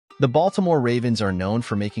The Baltimore Ravens are known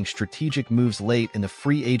for making strategic moves late in the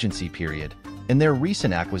free agency period, and their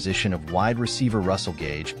recent acquisition of wide receiver Russell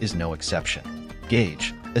Gage is no exception.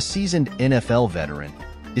 Gage, a seasoned NFL veteran,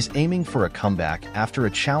 is aiming for a comeback after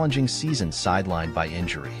a challenging season sidelined by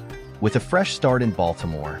injury. With a fresh start in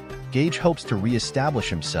Baltimore, Gage hopes to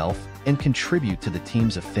re-establish himself and contribute to the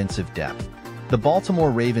team's offensive depth. The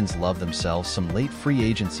Baltimore Ravens love themselves some late free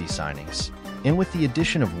agency signings, and with the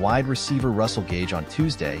addition of wide receiver Russell Gage on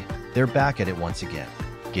Tuesday, they're back at it once again.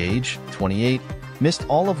 Gage, 28, missed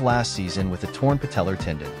all of last season with a torn patellar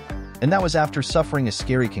tendon, and that was after suffering a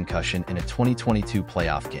scary concussion in a 2022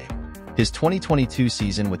 playoff game. His 2022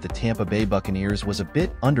 season with the Tampa Bay Buccaneers was a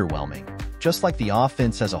bit underwhelming, just like the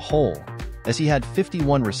offense as a whole, as he had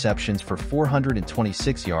 51 receptions for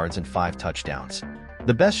 426 yards and 5 touchdowns.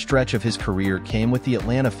 The best stretch of his career came with the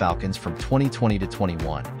Atlanta Falcons from 2020 to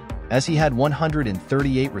 21, as he had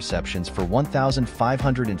 138 receptions for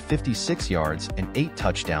 1,556 yards and 8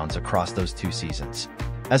 touchdowns across those 2 seasons.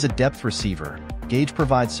 As a depth receiver, Gage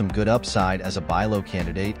provides some good upside as a buy low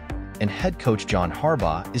candidate, and head coach John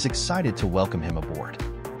Harbaugh is excited to welcome him aboard.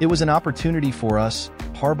 "It was an opportunity for us,"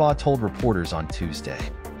 Harbaugh told reporters on Tuesday.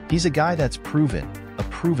 "He's a guy that's proven, a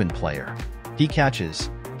proven player. He catches.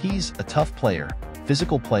 He's a tough player,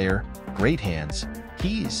 physical player, great hands.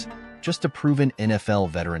 He's just a proven NFL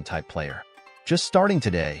veteran-type player. Just starting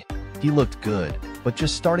today, he looked good, but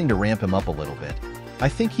just starting to ramp him up a little bit. I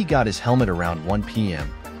think he got his helmet around 1 p.m.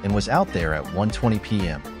 and was out there at 1:20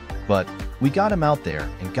 p.m. But we got him out there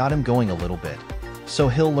and got him going a little bit. So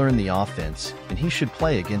he'll learn the offense, and he should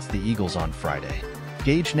play against the Eagles on Friday."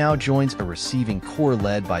 Gage now joins a receiving core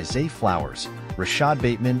led by Zay Flowers, Rashad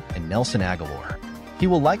Bateman, and Nelson Aguilar. He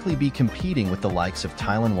will likely be competing with the likes of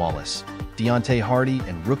Tylan Wallace, Deontay Hardy,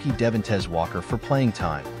 and rookie Devontae Walker for playing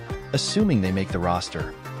time, assuming they make the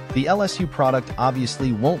roster. The LSU product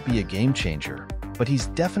obviously won't be a game changer, but he's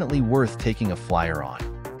definitely worth taking a flyer on.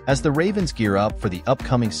 As the Ravens gear up for the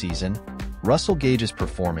upcoming season, Russell Gage's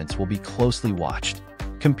performance will be closely watched.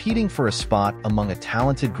 Competing for a spot among a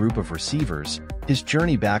talented group of receivers, his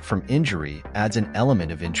journey back from injury adds an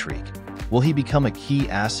element of intrigue. Will he become a key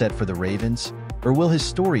asset for the Ravens, or will his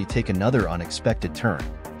story take another unexpected turn?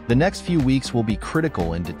 The next few weeks will be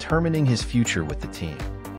critical in determining his future with the team.